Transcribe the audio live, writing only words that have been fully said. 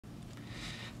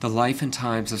The life and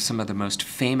times of some of the most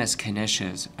famous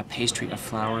knishes, a pastry of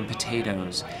flour and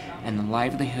potatoes, and the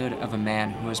livelihood of a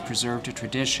man who has preserved a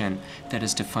tradition that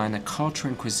has defined the culture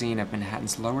and cuisine of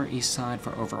Manhattan's Lower East Side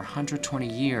for over 120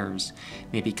 years,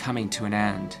 may be coming to an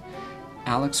end.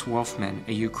 Alex Wolfman,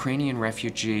 a Ukrainian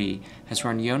refugee, has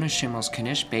run Yonah Schimmels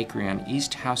Knish Bakery on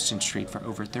East Houston Street for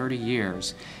over 30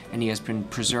 years, and he has been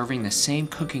preserving the same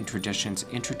cooking traditions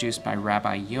introduced by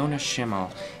Rabbi Yonah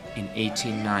Schimmel in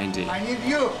 1890. I need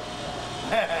you!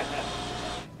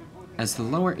 As the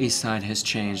Lower East Side has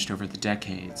changed over the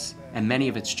decades, and many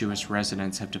of its Jewish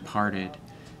residents have departed,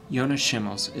 Yonah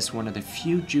Schimmels is one of the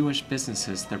few Jewish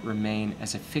businesses that remain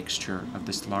as a fixture of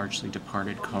this largely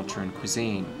departed culture and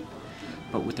cuisine.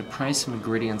 But with the price of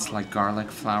ingredients like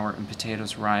garlic, flour, and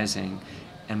potatoes rising,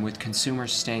 and with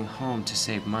consumers staying home to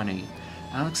save money,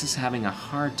 Alex is having a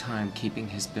hard time keeping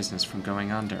his business from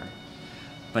going under.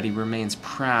 But he remains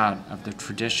proud of the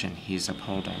tradition he's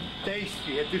upholding.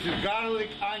 Tasty. It is a garlic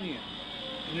onion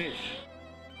knish.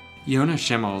 Yonah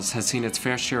Schimmels has seen its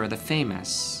fair share of the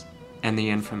famous and the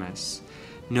infamous.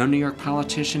 No New York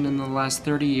politician in the last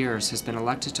 30 years has been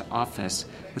elected to office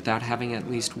without having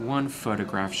at least one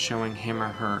photograph showing him or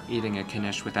her eating a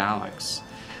knish with Alex.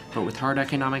 But with hard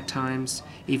economic times,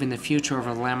 even the future of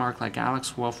a landmark like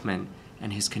Alex Wolfman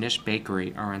and his Knish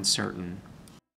Bakery are uncertain.